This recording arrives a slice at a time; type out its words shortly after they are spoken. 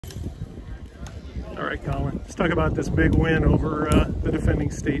All right, Colin, let's talk about this big win over the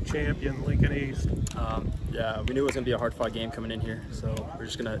defending state champion, Lincoln East. Yeah, we knew it was going to be a hard-fought game coming in here, so we're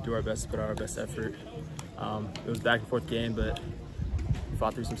just going to do our best to put our best effort. It was a back-and-forth game, but we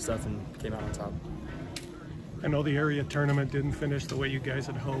fought through some stuff and came out on top. I know the area tournament didn't finish the way you guys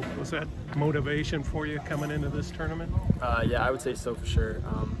had hoped. Was that motivation for you coming into this tournament? Yeah, I would say so for sure.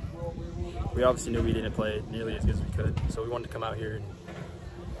 We obviously knew we didn't play nearly as good as we could, so we wanted to come out here and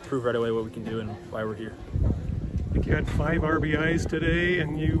prove right away what we can do and why we're here. I think you had 5 RBIs today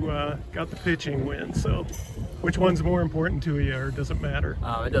and you got the pitching win, so which one's more important to you, or does it matter?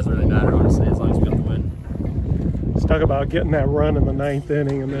 It doesn't really matter, honestly, as long as we got the win. Let's talk about getting that run in the 9th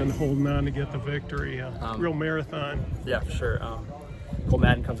inning and then holding on to get the victory. Real marathon. Yeah, for sure. Cole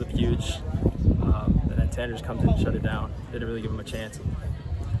Madden comes up huge, and then Tanders comes in and shut it down. Didn't really give him a chance.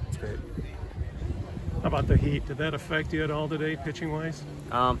 It's great. How about the heat? Did that affect you at all today, pitching-wise?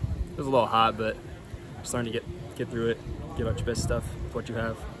 It was a little hot, but just learning to get through it, give out your best stuff with what you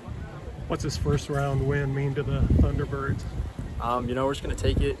have. What's this first round win mean to the Thunderbirds? You know, we're just going to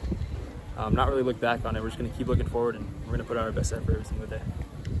take it, not really look back on it. We're just going to keep looking forward, and we're going to put out our best effort every single day.